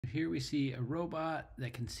Here we see a robot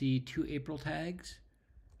that can see 2 April tags.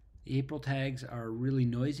 The April tags are really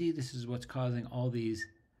noisy. This is what's causing all these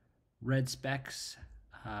red specks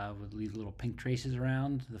with these little pink traces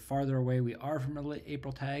around. The farther away we are from an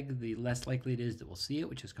April tag, the less likely it is that we'll see it,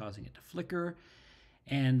 which is causing it to flicker.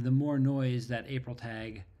 And the more noise that April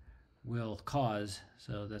tag will cause.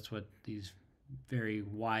 So that's what these very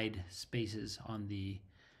wide spaces on the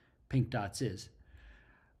pink dots is.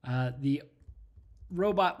 The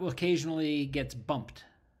robot will occasionally gets bumped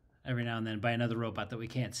every now and then by another robot that we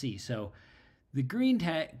can't see. So the green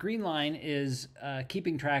line is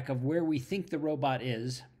keeping track of where we think the robot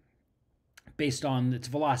is based on its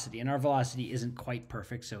velocity. And our velocity isn't quite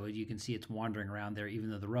perfect, so you can see it's wandering around there even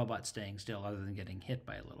though the robot's staying still other than getting hit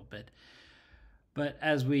by a little bit. But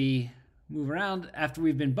as we move around, after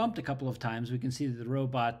we've been bumped a couple of times, we can see that the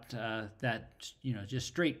robot, just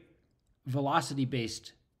straight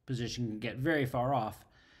velocity-based position can get very far off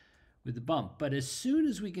with the bump. But as soon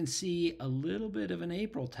as we can see a little bit of an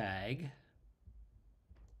April tag,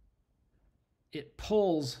 it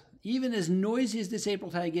pulls, even as noisy as this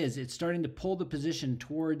April tag is, it's starting to pull the position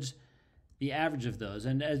towards the average of those.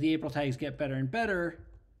 And as the April tags get better and better,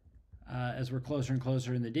 as we're closer and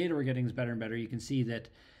closer and the data we're getting is better and better, you can see that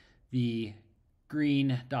the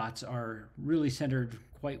green dots are really centered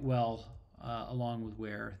quite well along with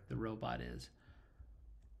where the robot is.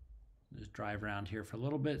 Just drive around here for a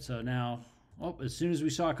little bit. So now, as soon as we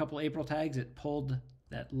saw a couple April tags, it pulled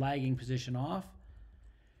that lagging position off.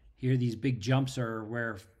 Here, these big jumps are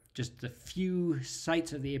where just a few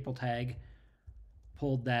sites of the April tag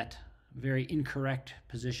pulled that very incorrect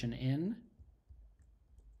position in.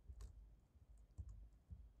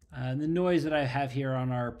 The noise that I have here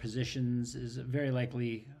on our positions is very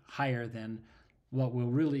likely higher than what we'll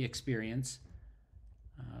really experience.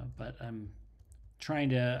 But I'm trying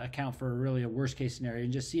to account for really a worst case scenario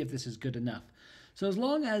and just see if this is good enough. So as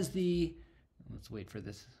long as let's wait for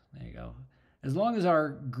this, there you go. As long as our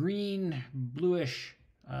green bluish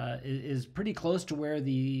is pretty close to where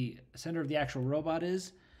the center of the actual robot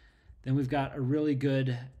is, then we've got a really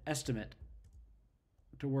good estimate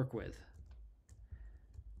to work with.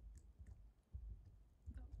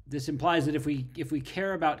 This implies that if we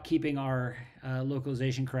care about keeping our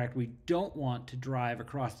localization correct, we don't want to drive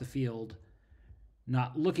across the field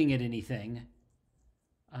not looking at anything,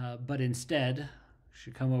 but instead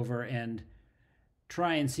should come over and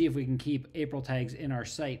try and see if we can keep April tags in our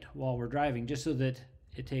sight while we're driving, just so that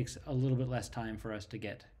it takes a little bit less time for us to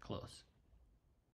get close.